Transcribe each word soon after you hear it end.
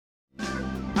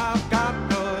I've got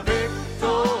the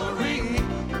victory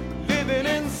living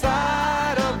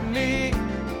inside of me.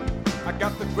 I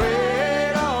got the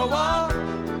greater one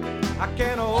I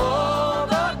can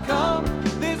overcome.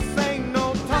 This ain't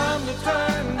no time to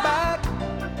turn back,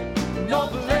 no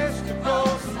place to go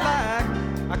slack.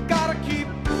 I gotta keep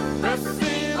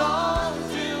pressing on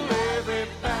till every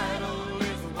battle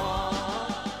is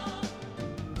won.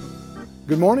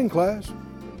 Good morning, class.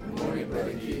 Good morning,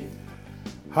 Brother Keith.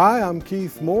 Hi, I'm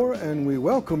Keith Moore, and we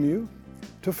welcome you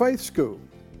to Faith School.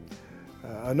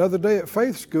 Another day at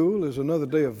Faith School is another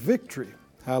day of victory.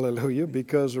 Hallelujah,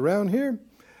 because around here,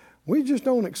 we just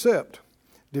don't accept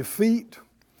defeat,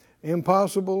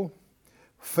 impossible,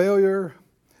 failure,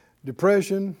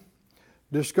 depression,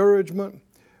 discouragement.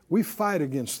 We fight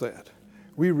against that.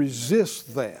 We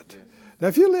resist that. Now,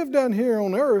 if you live down here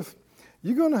on earth,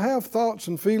 you're going to have thoughts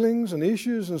and feelings and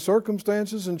issues and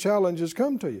circumstances and challenges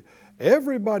come to you.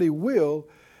 Everybody will,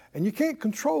 and you can't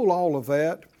control all of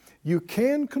that. You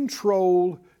can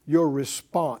control your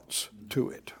response to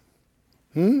it.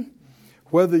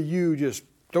 Whether you just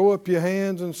throw up your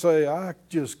hands and say, I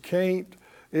just can't,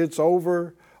 it's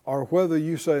over, or whether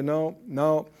you say,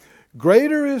 no,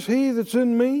 greater is He that's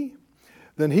in me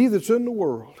than he that's in the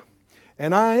world.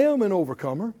 And I am an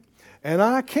overcomer, and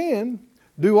I can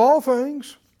do all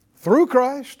things through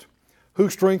Christ who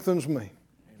strengthens me. Amen.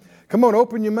 Come on,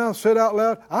 open your mouth, say it out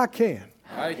loud. I can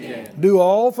do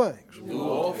all things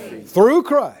through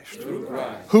Christ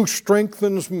who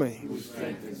strengthens me.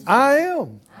 I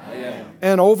am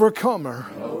an overcomer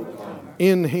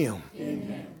in Him.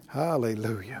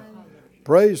 Hallelujah.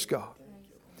 Praise God.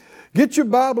 Get your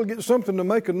Bible, get something to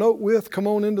make a note with. Come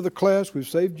on into the class. We've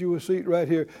saved you a seat right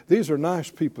here. These are nice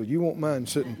people. You won't mind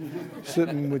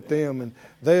sitting with them. And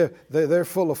they're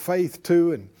full of faith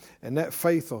too. And that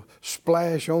faith will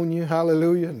splash on you.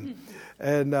 Hallelujah.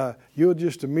 And you'll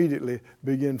just immediately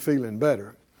begin feeling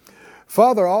better.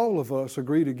 Father, all of us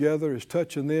agree together as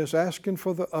touching this, asking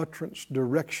for the utterance,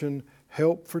 direction,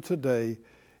 help for today.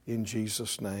 In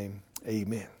Jesus' name,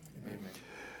 amen. Amen.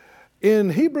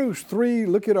 In Hebrews 3,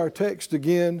 look at our text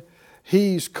again.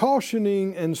 He's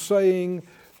cautioning and saying,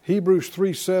 Hebrews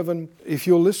 3:7, if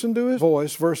you'll listen to his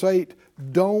voice, verse 8,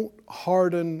 don't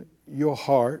harden your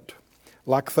heart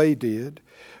like they did.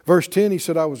 Verse 10, he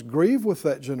said, I was grieved with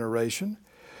that generation.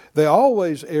 They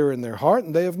always err in their heart,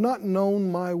 and they have not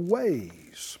known my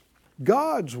ways.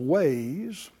 God's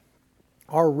ways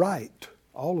are right,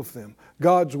 all of them.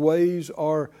 God's ways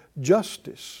are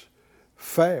justice,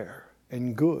 fair,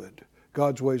 and good.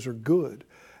 God's ways are good.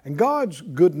 And God's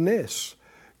goodness,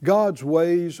 God's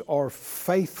ways are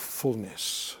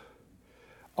faithfulness.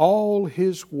 All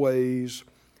His ways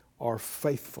are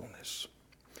faithfulness.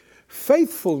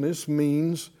 Faithfulness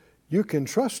means you can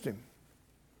trust Him.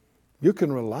 You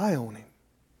can rely on Him.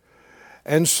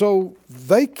 And so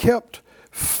they kept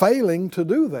failing to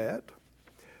do that.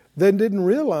 They didn't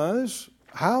realize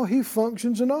how He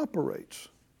functions and operates.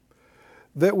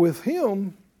 That with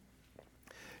Him,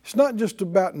 it's not just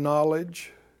about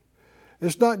knowledge.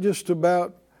 It's not just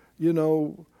about,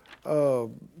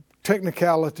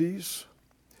 technicalities.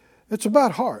 It's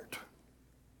about heart.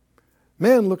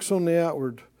 Man looks on the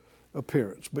outward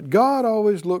appearance, but God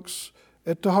always looks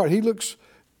at the heart. He looks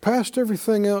past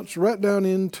everything else, right down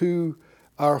into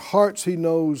our hearts. He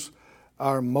knows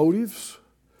our motives,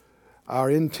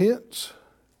 our intents.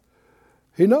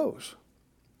 He knows.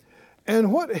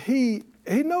 And He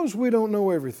knows we don't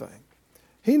know everything.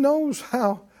 He knows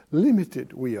how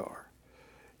limited we are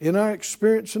in our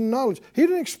experience and knowledge. He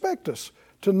didn't expect us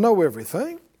to know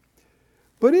everything,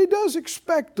 but He does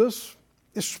expect us,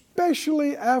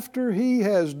 especially after He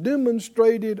has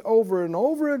demonstrated over and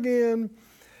over again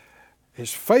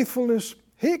His faithfulness.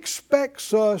 He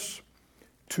expects us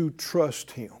to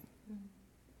trust Him.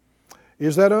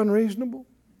 Is that unreasonable?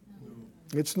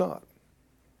 It's not.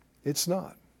 It's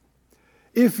not.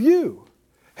 If you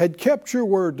had kept your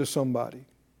word to somebody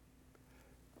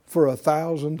for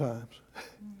 1,000 times,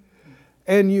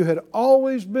 and you had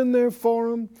always been there for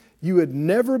them, you had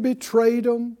never betrayed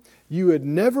them, you had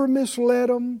never misled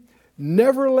them,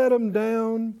 never let them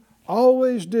down,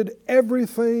 always did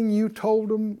everything you told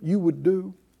them you would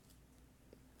do.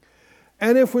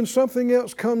 And if when something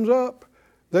else comes up,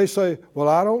 they say, well,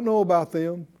 I don't know about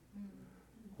them.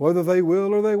 Whether they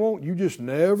will or they won't, you just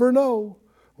never know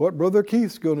what Brother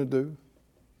Keith's going to do.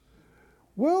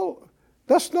 Well,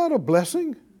 that's not a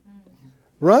blessing,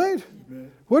 right?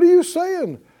 What are you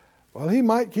saying? Well, he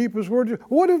might keep his word.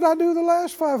 What did I do the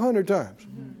last 500 times?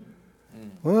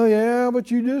 Well, yeah,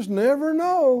 but you just never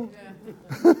know.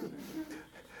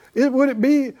 Would it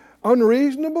be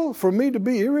unreasonable for me to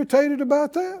be irritated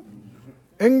about that?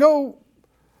 and go,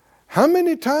 how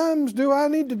many times do I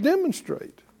need to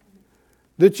demonstrate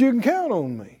that you can count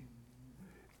on me?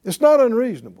 It's not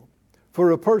unreasonable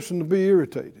for a person to be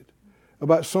irritated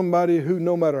about somebody who,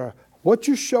 no matter what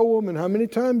you show them and how many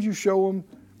times you show them,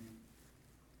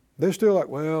 they're still like,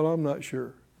 well, I'm not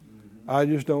sure. I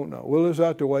just don't know. We'll just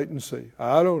have to wait and see.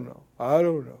 I don't know.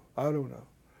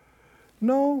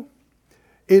 No.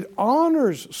 It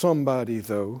honors somebody,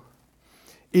 though,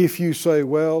 if you say,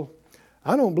 well,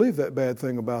 I don't believe that bad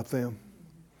thing about them.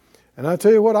 And I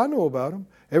tell you what I know about them.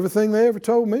 Everything they ever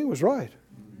told me was right.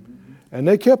 And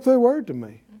they kept their word to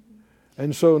me.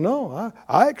 And so, no,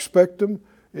 I expect them,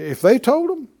 if they told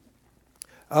them,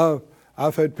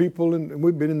 I've had people, and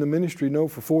we've been in the ministry,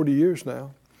 for 40 years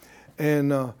now.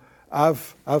 And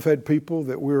I've had people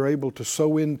that we were able to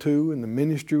sow into, and the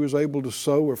ministry was able to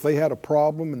sow. Or if they had a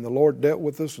problem and the Lord dealt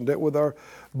with us and dealt with our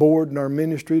board and our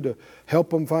ministry to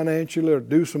help them financially or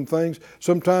do some things,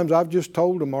 sometimes I've just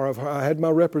told them, or I had my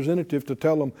representative to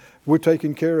tell them, we're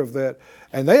taking care of that.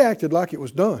 And they acted like it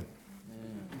was done.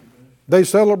 They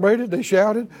celebrated, they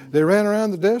shouted, they ran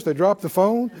around the desk, they dropped the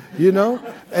phone,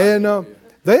 and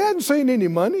they hadn't seen any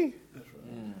money.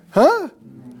 Huh?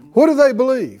 What do they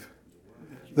believe?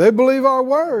 They believe our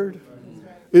word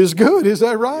is good. Is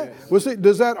that right? Well, see,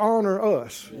 does that honor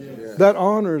us? That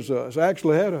honors us. I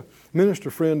actually had a minister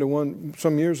friend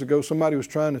some years ago. Somebody was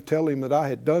trying to tell him that I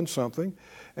had done something,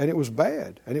 and it was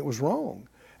bad, and it was wrong.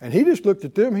 And he just looked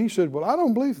at them, and he said, well, I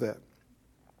don't believe that.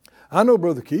 I know,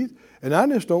 Brother Keith, and I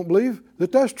just don't believe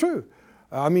that that's true.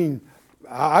 I mean,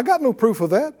 I got no proof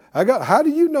of that. How do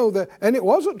you know that? And it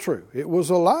wasn't true. It was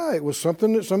a lie. It was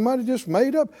something that somebody just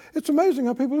made up. It's amazing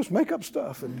how people just make up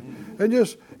stuff. And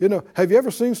just, have you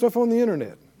ever seen stuff on the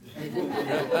internet?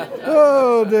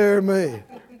 Oh, dear me.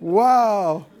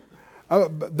 Wow.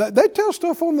 They tell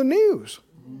stuff on the news.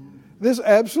 This is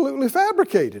absolutely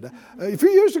fabricated. A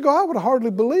few years ago, I would have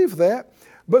hardly believed that.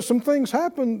 But some things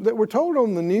happened that were told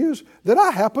on the news that I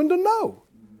happened to know.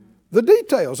 The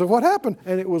details of what happened,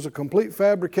 and it was a complete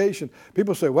fabrication.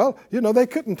 People say, well, they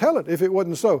couldn't tell it if it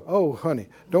wasn't so. Oh, honey,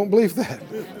 don't believe that.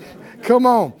 Come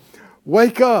on,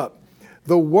 wake up.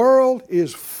 The world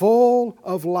is full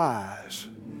of lies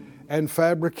and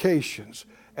fabrications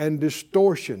and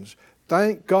distortions.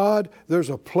 Thank God there's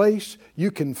a place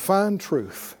you can find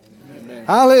truth. Amen.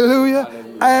 Hallelujah.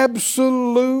 Hallelujah.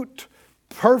 Absolute,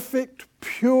 perfect,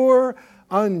 pure,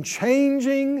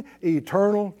 unchanging,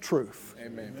 eternal truth.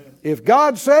 Amen. If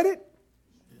God said it,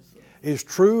 it's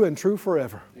true and true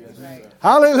forever. Yes,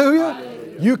 hallelujah.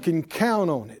 Hallelujah. You can count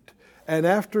on it. And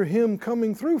after Him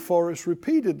coming through for us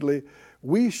repeatedly,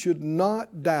 we should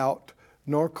not doubt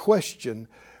nor question.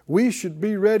 We should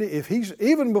be ready.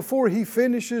 Even before He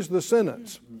finishes the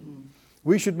sentence,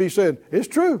 we should be saying, it's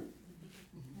true.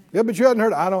 Yeah, but you hadn't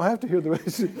heard it. I don't have to hear the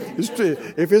rest. It's true.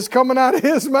 If it's coming out of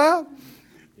His mouth,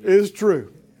 it's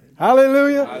true.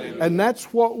 Hallelujah. Hallelujah. And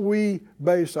that's what we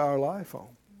base our life on.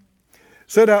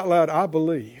 Said out loud, I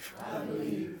believe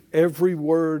every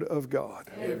word of God.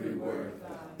 Every word of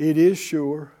God. It is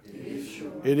sure.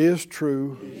 It is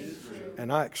true.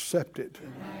 And I accept it.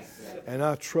 And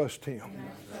I trust Him.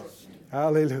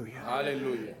 Hallelujah.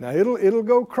 Hallelujah. Now it'll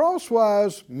go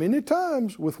crosswise many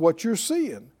times with what you're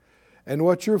seeing and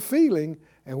what you're feeling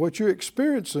and what you're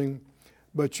experiencing,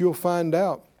 but you'll find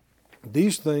out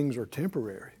these things are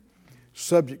temporary,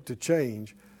 subject to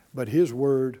change, but His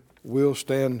word will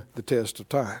stand the test of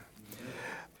time.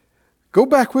 Go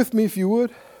back with me, if you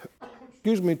would,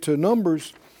 to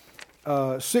Numbers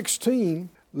 16.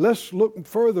 Let's look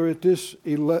further at this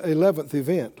 11th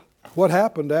event. What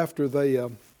happened after they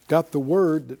got the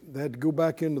word that they had to go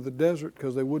back into the desert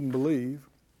because they wouldn't believe?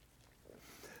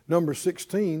 Number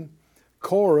 16,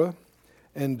 Korah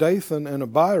and Dathan and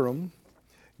Abiram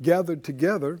gathered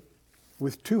together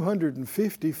with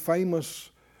 250 famous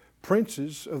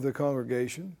princes of the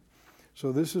congregation.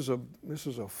 So this is a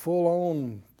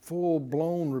full-blown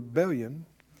rebellion,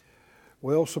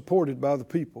 well supported by the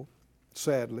people,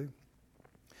 sadly.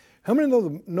 How many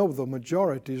know the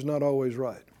majority is not always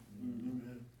right?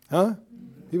 Huh?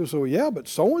 People say, well, yeah, but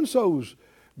so-and-so's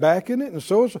backing it, and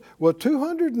so-and-so. Well,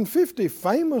 250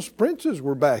 famous princes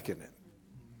were backing it.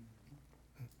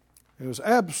 It was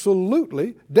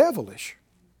absolutely devilish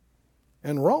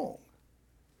and wrong.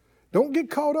 Don't get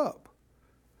caught up.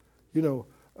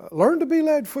 Learn to be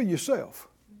led for yourself.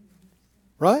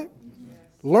 Right? Yes.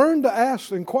 Learn to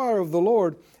inquire of the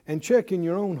Lord and check in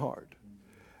your own heart.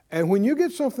 And when you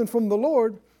get something from the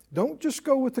Lord, don't just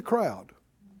go with the crowd.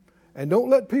 And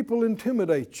don't let people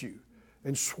intimidate you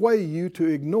and sway you to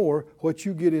ignore what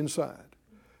you get inside.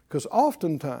 Because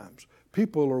oftentimes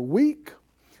people are weak,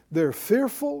 they're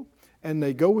fearful, and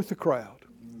they go with the crowd.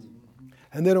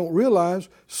 And they don't realize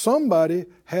somebody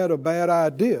had a bad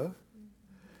idea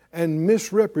and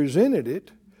misrepresented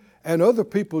it, and other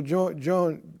people got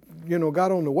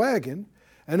on the wagon,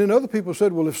 and then other people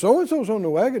said, well, if so-and-so's on the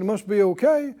wagon, it must be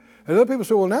okay. And other people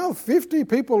said, well, now 50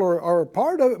 people are a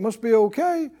part of it, it must be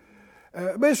okay.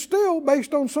 But it's still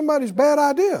based on somebody's bad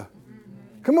idea.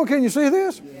 Come on, can you see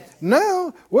this? Yes.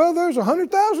 Now, well, there's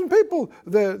 100,000 people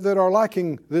that are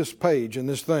liking this page and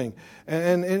this thing.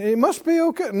 And it must be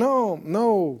okay.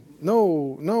 No.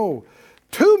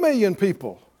 2 million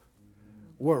people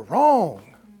were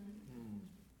wrong.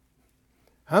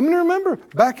 How many remember?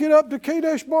 Back it up to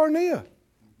Kadesh Barnea.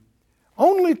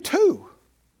 Only 2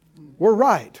 were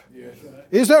right. Yes.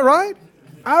 Is that right?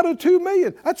 Out of 2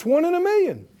 million. That's 1 in a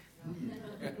million.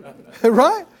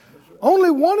 Right?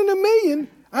 Only 1 in a million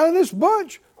out of this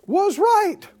bunch was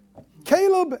right.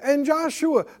 Caleb and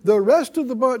Joshua. The rest of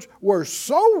the bunch were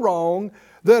so wrong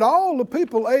that all the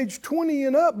people aged 20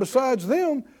 and up besides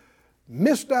them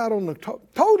missed out on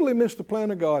totally missed the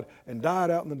plan of God and died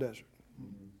out in the desert.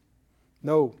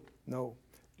 No.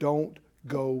 Don't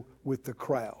go with the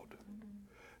crowd.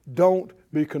 Don't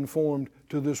be conformed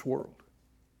to this world.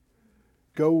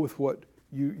 Go with what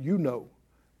you know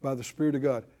by the Spirit of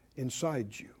God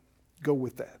inside you. Go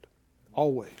with that.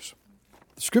 Always.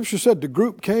 The Scripture said the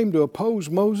group came to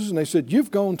oppose Moses, and they said, you've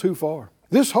gone too far.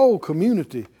 This whole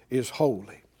community is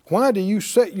holy. Why do you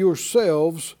set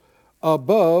yourselves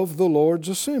above the Lord's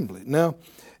assembly? Now,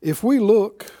 if we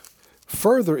look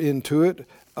further into it,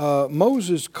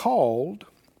 Moses called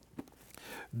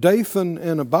Dathan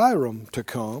and Abiram to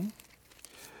come.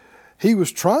 He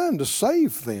was trying to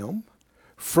save them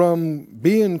from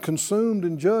being consumed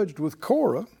and judged with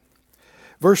Korah.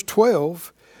 Verse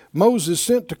 12, Moses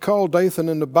sent to call Dathan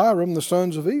and Abiram, the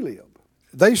sons of Eliab.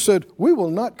 They said, we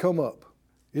will not come up.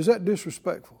 Is that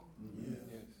disrespectful? Yes.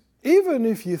 Even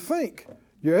if you think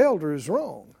your elder is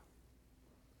wrong,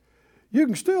 you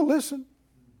can still listen.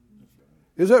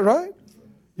 Is that right?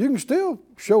 You can still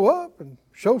show up and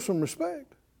show some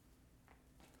respect.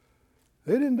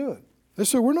 They didn't do it. They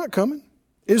said, we're not coming.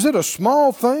 Is it a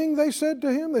small thing, they said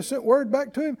to him? They sent word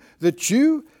back to him, that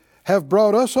you have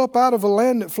brought us up out of a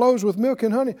land that flows with milk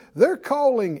and honey. They're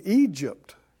calling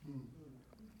Egypt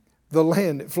the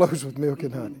land that flows with milk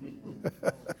and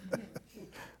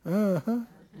honey.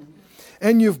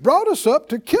 And you've brought us up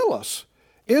to kill us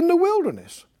in the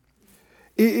wilderness.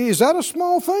 Is that a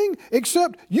small thing?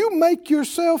 Except you make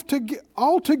yourself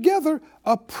altogether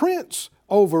a prince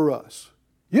over us.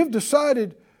 You've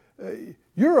decided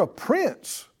you're a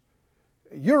prince.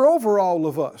 You're over all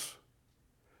of us.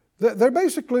 They're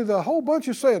basically, the whole bunch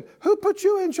is saying, who put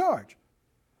you in charge?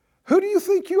 Who do you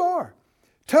think you are?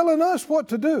 Telling us what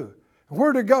to do,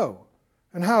 where to go,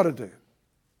 and how to do.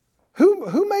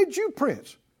 Who made you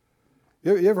prince?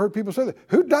 You ever heard people say that?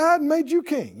 Who died and made you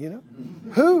king? You know,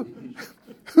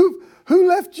 who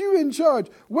left you in charge?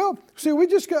 Well, see, we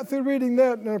just got through reading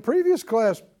that in a previous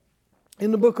class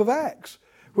in the book of Acts,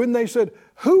 when they said,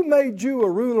 who made you a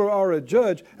ruler or a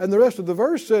judge? And the rest of the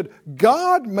verse said,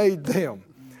 God made them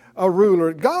a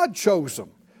ruler. God chose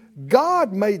them.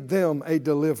 God made them a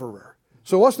deliverer.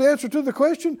 So what's the answer to the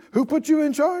question? Who put you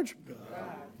in charge?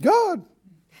 God.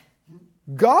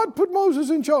 God put Moses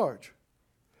in charge.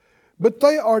 But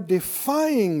they are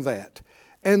defying that.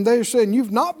 And they're saying,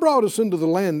 you've not brought us into the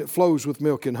land that flows with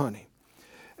milk and honey.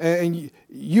 And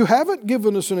you haven't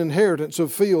given us an inheritance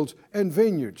of fields and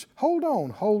vineyards. Hold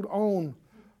on.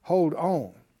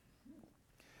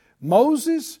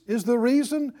 Moses is the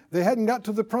reason they hadn't got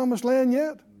to the promised land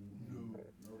yet?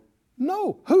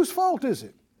 No. Whose fault is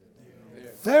it?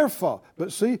 Their fault.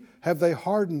 But see, have they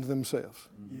hardened themselves?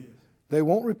 Yes. They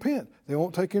won't repent. They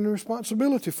won't take any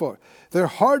responsibility for it. They're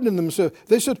hardening themselves.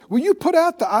 They said, will you put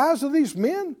out the eyes of these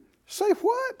men? Say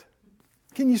what?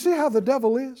 Can you see how the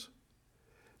devil is?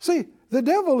 See, the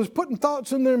devil is putting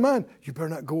thoughts in their mind. You better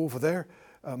not go over there.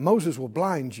 Moses will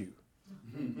blind you.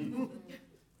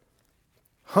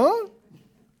 Huh?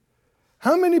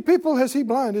 How many people has he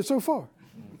blinded so far?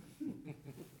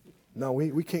 No,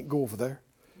 we can't go over there.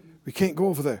 We can't go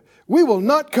over there. We will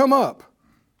not come up.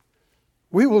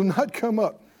 We will not come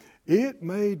up. It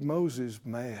made Moses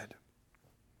mad.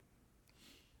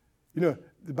 You know,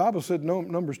 the Bible said,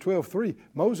 Numbers 12:3,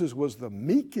 Moses was the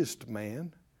meekest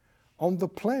man on the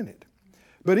planet.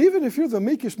 But even if you're the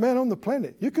meekest man on the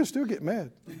planet, you can still get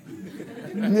mad.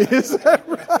 Is that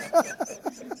right?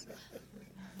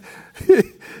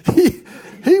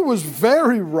 He was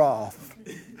very wroth.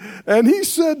 And he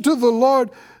said to the Lord,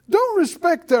 don't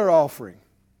respect their offering.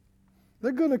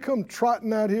 They're going to come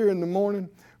trotting out here in the morning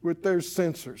with their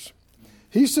censers.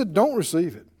 He said, don't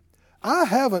receive it. I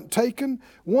haven't taken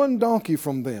one donkey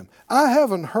from them. I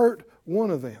haven't hurt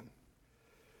one of them.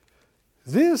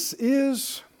 This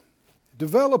is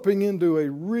developing into a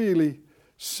really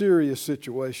serious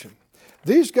situation.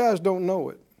 These guys don't know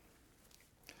it,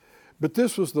 but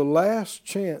this was the last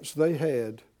chance they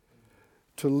had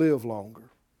to live longer.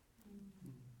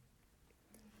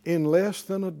 In less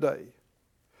than a day,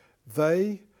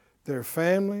 they, their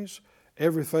families,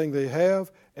 everything they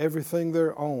have, everything they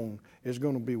own is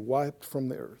going to be wiped from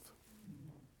the earth.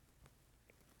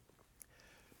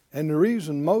 And the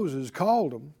reason Moses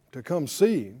called them to come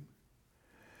see him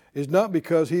is not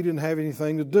because he didn't have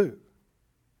anything to do.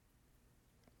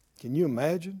 Can you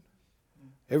imagine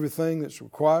everything that's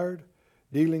required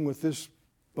dealing with this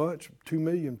bunch of 2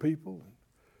 million people?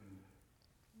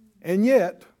 And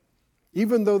yet,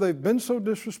 even though they've been so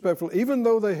disrespectful, even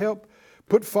though they helped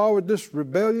put forward this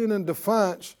rebellion and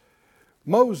defiance,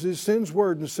 Moses sends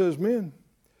word and says, men,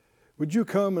 would you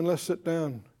come and let's sit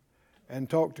down and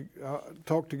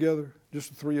talk together, just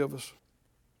the three of us,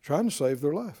 trying to save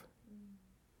their life.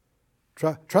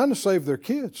 Trying to save their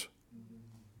kids,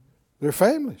 their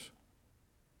families.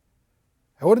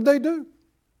 And what did they do?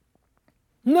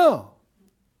 No.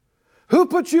 Who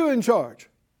put you in charge?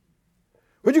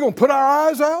 What, you going to put our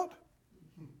eyes out?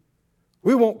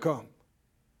 We won't come.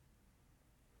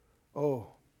 Oh.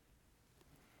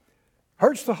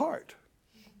 Hurts the heart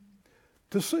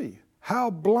to see how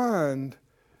blind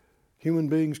human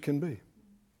beings can be.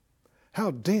 How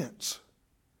dense.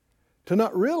 To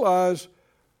not realize,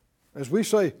 as we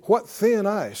say, what thin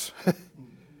ice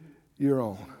you're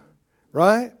on.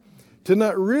 Right? To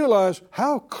not realize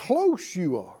how close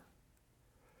you are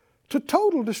to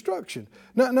total destruction.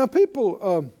 Now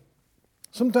people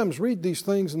sometimes read these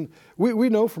things, and we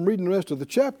know from reading the rest of the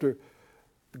chapter,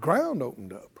 the ground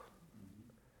opened up.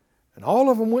 And all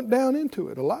of them went down into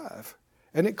it alive.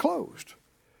 And it closed.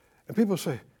 And people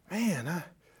say, man,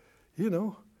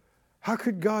 how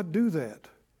could God do that?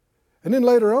 And then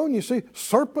later on you see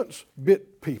serpents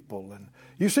bit people. And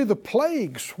you see the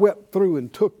plague swept through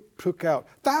and took out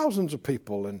thousands of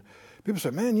people. And people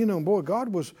say, man, boy, God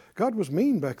was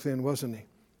mean back then, wasn't he?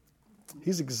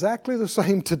 He's exactly the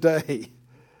same today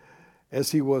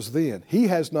as he was then. He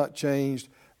has not changed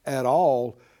at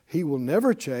all. He will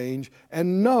never change.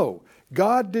 And no,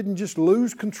 God didn't just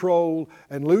lose control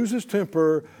and lose his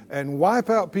temper and wipe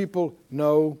out people.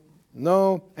 No,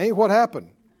 ain't what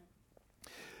happened.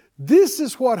 This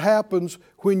is what happens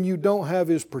when you don't have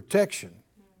his protection.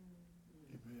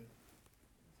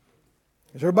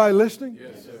 Is everybody listening?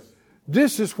 Yes, sir.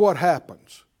 This is what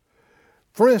happens.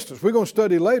 For instance, we're going to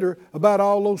study later about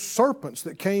all those serpents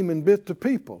that came and bit the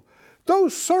people.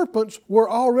 Those serpents were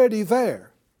already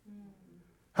there.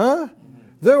 Huh?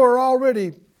 There were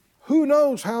already who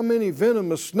knows how many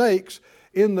venomous snakes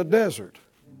in the desert.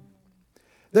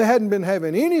 They hadn't been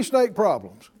having any snake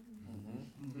problems.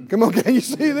 Come on, can you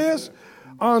see this?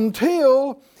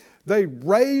 Until they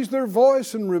raised their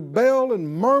voice and rebel and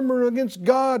murmur against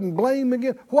God and blame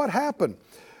again. What happened?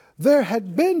 There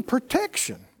had been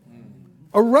protection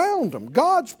around them.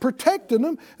 God's protecting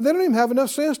them. And they don't even have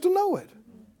enough sense to know it.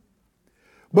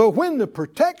 But when the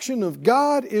protection of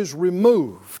God is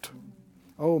removed,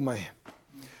 oh man,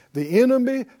 the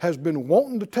enemy has been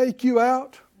wanting to take you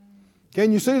out.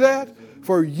 Can you see that?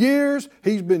 For years,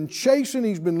 he's been chasing,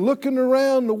 he's been looking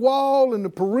around the wall and the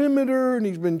perimeter, and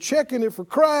he's been checking it for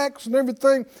cracks and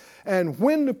everything. And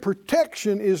when the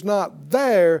protection is not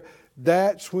there,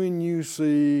 that's when you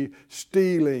see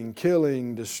stealing,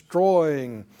 killing,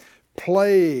 destroying,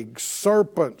 plagues,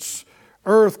 serpents,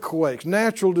 earthquakes,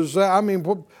 natural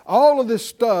disaster. All of this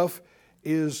stuff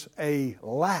is a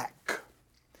lack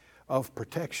of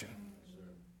protection.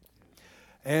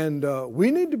 And we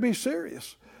need to be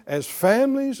serious as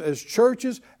families, as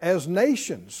churches, as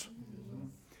nations.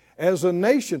 As a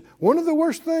nation, one of the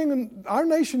worst things our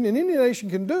nation and any nation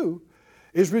can do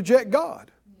is reject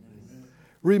God.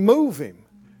 Remove him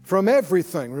from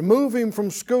everything. Remove him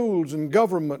from schools and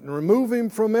government, and remove him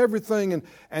from everything,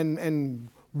 and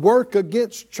work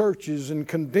against churches and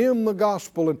condemn the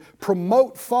gospel and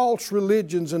promote false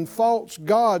religions and false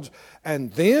gods.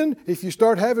 And then if you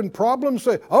start having problems,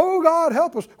 say, oh God,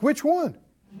 help us. Which one?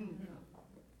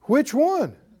 Which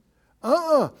one?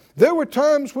 There were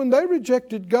times when they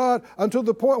rejected God until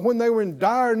the point when they were in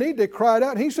dire need, they cried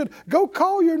out. And he said, go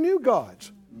call your new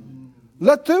gods.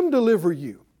 Let them deliver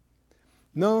you.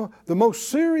 No, the most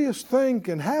serious thing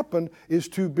can happen is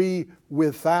to be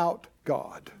without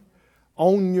God.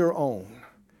 On your own,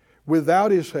 without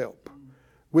his help,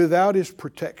 without his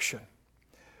protection.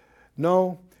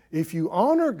 No, if you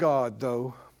honor God,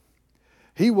 though,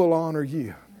 he will honor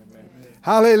you. Amen.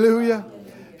 Hallelujah.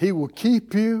 He will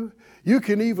keep you. You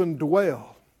can even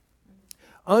dwell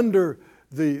under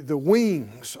the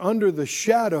wings, under the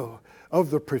shadow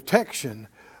of the protection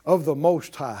of the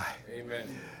Most High. Amen.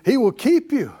 He will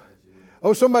keep you.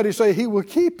 Oh, somebody say, He will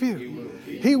keep you.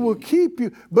 He will keep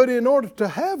you. But in order to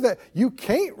have that, you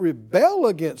can't rebel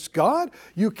against God.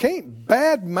 You can't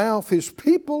badmouth His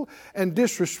people and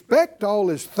disrespect all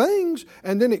His things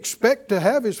and then expect to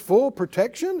have His full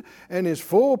protection and His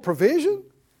full provision.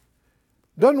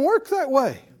 Doesn't work that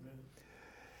way.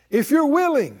 If you're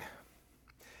willing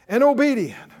and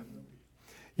obedient,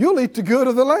 you'll eat the good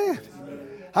of the land.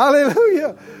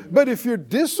 Hallelujah. But if you're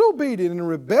disobedient and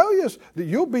rebellious,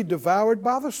 you'll be devoured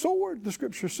by the sword, the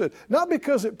Scripture said. Not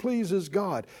because it pleases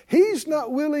God. He's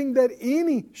not willing that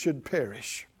any should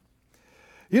perish.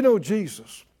 You know,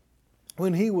 Jesus,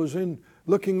 when He was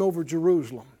looking over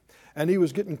Jerusalem, and He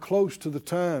was getting close to the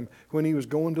time when He was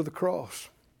going to the cross,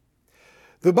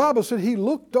 the Bible said He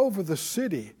looked over the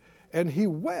city and He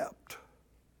wept.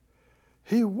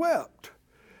 He wept.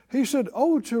 He said,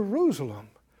 "Oh, Jerusalem,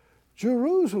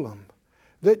 Jerusalem,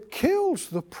 that kills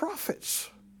the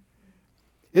prophets."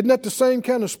 Isn't that the same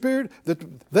kind of spirit that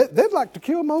they'd like to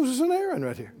kill Moses and Aaron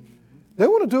right here? They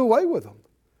want to do away with them.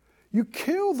 You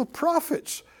kill the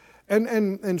prophets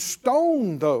and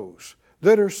stone those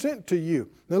that are sent to you.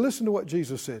 Now listen to what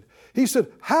Jesus said. He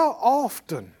said, "How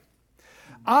often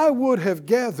I would have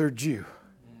gathered you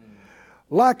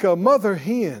like a mother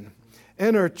hen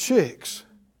and her chicks,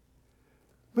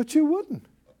 but you wouldn't.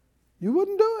 You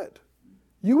wouldn't do it.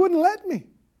 You wouldn't let me.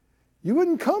 You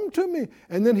wouldn't come to me."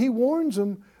 And then He warns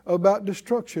them about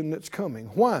destruction that's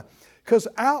coming. Why? Because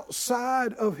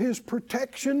outside of His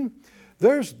protection,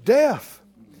 there's death,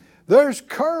 there's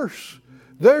curse,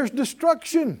 there's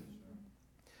destruction.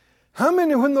 How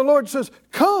many, when the Lord says,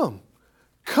 "Come,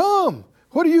 come,"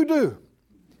 what do?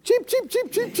 Cheep, cheep,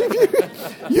 cheep, cheep, cheep.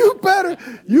 You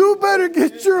better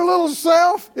get your little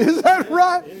self, is that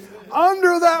right?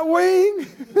 Under that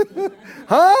wing.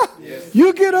 Huh? Yes.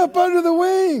 You get up under the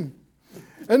wing.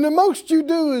 And the most you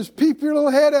do is peep your little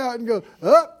head out and go,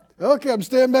 "Oh, okay, I'm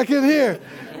staying back in here.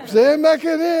 Staying back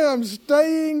in here. I'm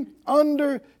staying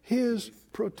under His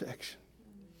protection."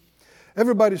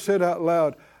 Everybody said out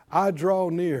loud, "I draw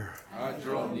near,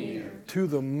 to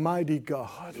the mighty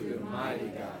God.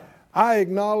 I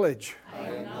acknowledge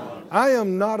I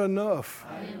am not enough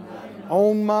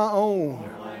on my own.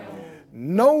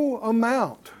 No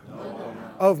amount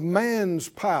of man's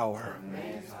power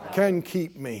can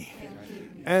keep me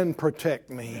and protect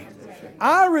me.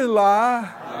 I rely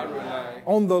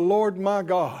on the Lord my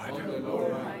God,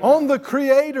 on the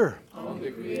Creator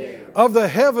of the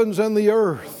heavens and the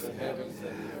earth.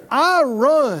 I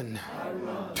run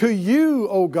to you,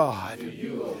 O God.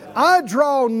 I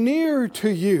draw near to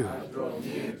you.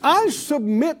 I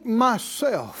submit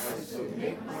myself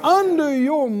under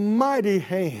your mighty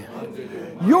hand,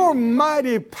 your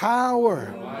mighty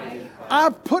power. I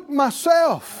put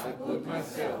myself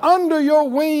under your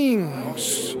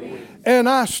wings, and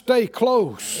I stay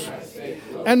close.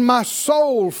 And my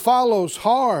soul follows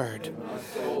hard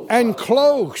and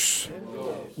close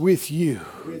with you.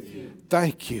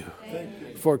 Thank you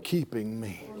for keeping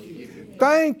me.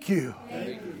 Thank you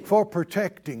for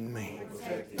protecting me.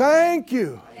 Thank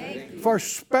you for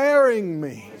sparing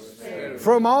me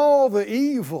from all the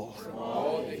evil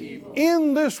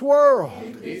in this world.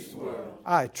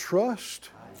 I trust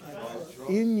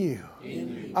in you.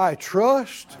 I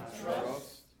trust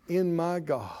in my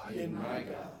God.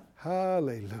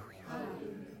 Hallelujah.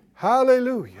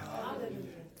 Hallelujah.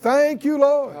 Thank you,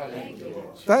 Lord.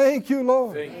 Thank you,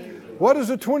 Lord. What does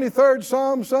the 23rd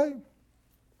Psalm say?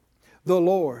 The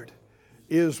Lord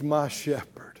is my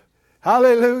shepherd.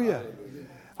 Hallelujah.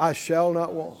 I shall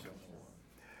not want.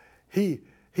 He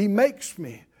makes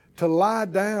me to lie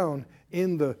down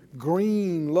in the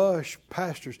green, lush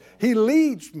pastures. He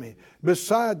leads me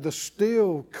beside the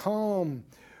still, calm,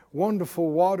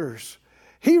 wonderful waters.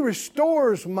 He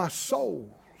restores my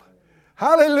soul.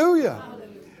 Hallelujah.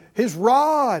 His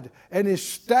rod and His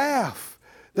staff,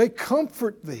 they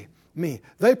comfort me.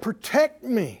 They protect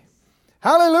me.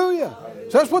 Hallelujah.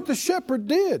 So that's what the shepherd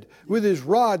did with his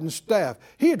rod and staff.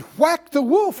 He had whacked the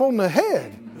wolf on the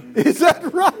head. Is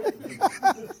that right?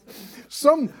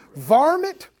 Some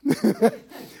varmint,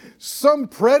 some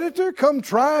predator come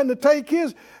trying to take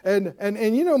his, and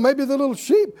you know, maybe the little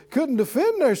sheep couldn't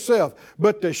defend themselves.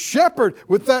 But the shepherd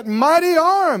with that mighty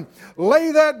arm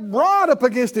lay that rod up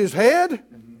against his head,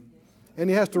 and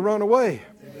he has to run away.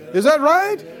 Is that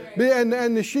right?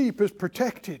 And the sheep is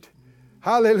protected.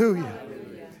 Hallelujah.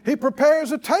 He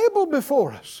prepares a table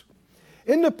before us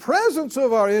in the presence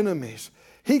of our enemies.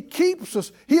 He keeps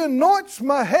us. He anoints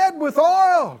my head with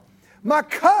oil. My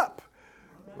cup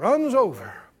runs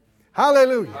over.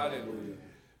 Hallelujah. Hallelujah.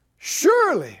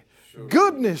 Surely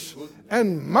goodness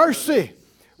and mercy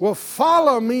will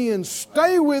follow me and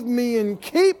stay with me and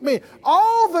keep me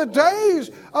all the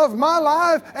days of my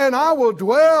life, and I will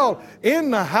dwell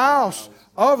in the house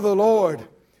of the Lord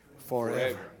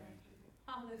forever.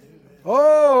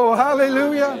 Oh,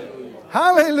 hallelujah.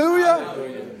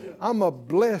 Hallelujah. I'm a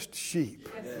blessed sheep.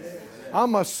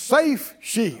 I'm a safe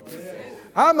sheep.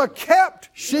 I'm a kept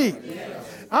sheep.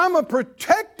 I'm a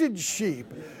protected sheep.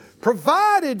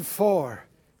 Provided for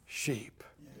sheep.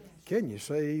 Can you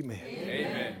say amen?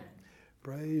 Amen.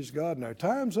 Praise God. And our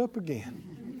time's up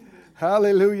again.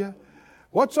 Hallelujah.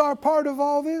 What's our part of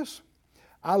all this?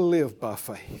 I live by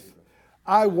faith.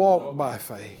 I walk by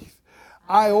faith.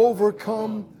 I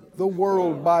overcome the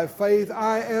world by faith.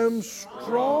 I am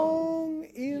strong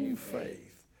in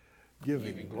faith,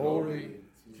 giving glory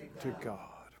to God.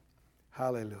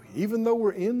 Hallelujah. Even though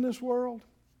we're in this world,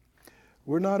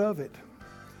 we're not of it.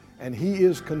 And He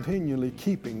is continually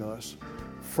keeping us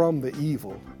from the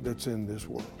evil that's in this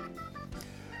world.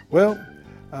 Well,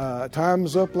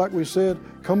 time's up, like we said.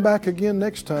 Come back again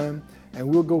next time, and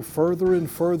we'll go further and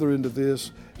further into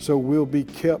this, so we'll be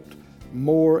kept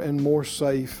more and more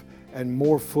safe and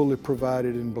more fully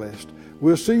provided and blessed.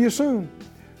 We'll see you soon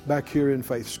back here in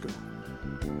Faith School.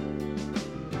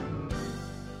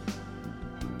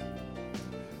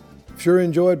 Sure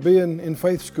enjoyed being in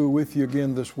Faith School with you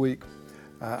again this week.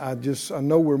 I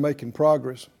know we're making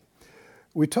progress.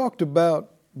 We talked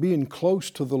about being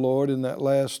close to the Lord in that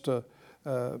last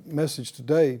message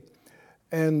today.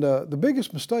 And the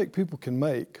biggest mistake people can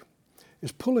make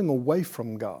is pulling away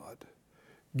from God,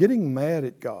 getting mad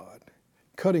at God,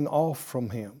 cutting off from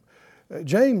Him.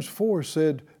 James 4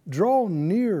 said, draw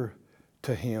near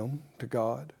to Him, to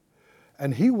God,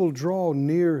 and He will draw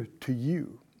near to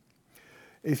you.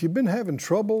 If you've been having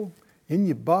trouble in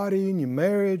your body, in your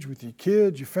marriage, with your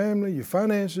kids, your family, your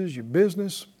finances, your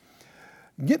business,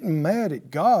 getting mad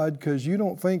at God because you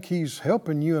don't think He's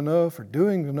helping you enough or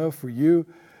doing enough for you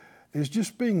is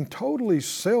just being totally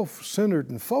self-centered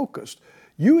and focused.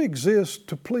 You exist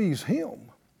to please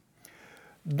Him.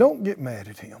 Don't get mad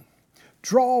at Him.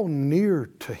 Draw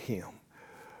near to Him.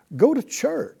 Go to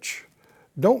church.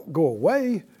 Don't go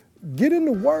away. Get in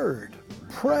the Word.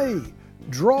 Pray.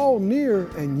 Draw near,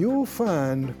 and you'll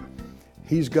find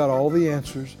He's got all the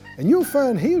answers. And you'll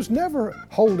find He was never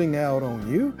holding out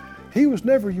on you. He was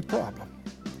never your problem.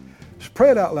 Just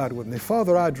pray it out loud with me.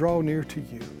 Father, I draw near to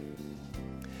you.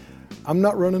 I'm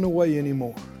not running away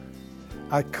anymore.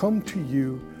 I come to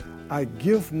you. I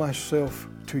give myself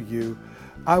to you.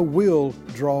 I will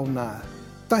draw nigh.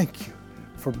 Thank you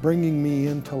for bringing me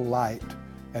into light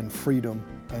and freedom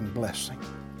and blessing.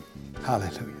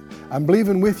 Hallelujah. I'm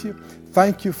believing with you.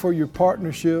 Thank you for your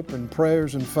partnership and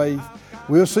prayers and faith.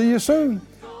 We'll see you soon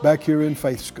back here in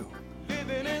Faith School.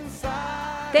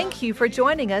 Thank you for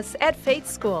joining us at Faith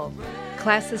School.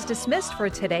 Class is dismissed for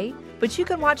today, but you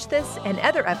can watch this and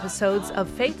other episodes of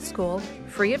Faith School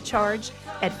free of charge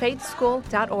at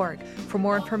faithschool.org. For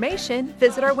more information,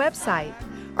 visit our website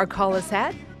or call us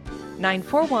at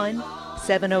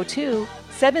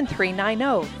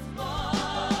 941-702-7390.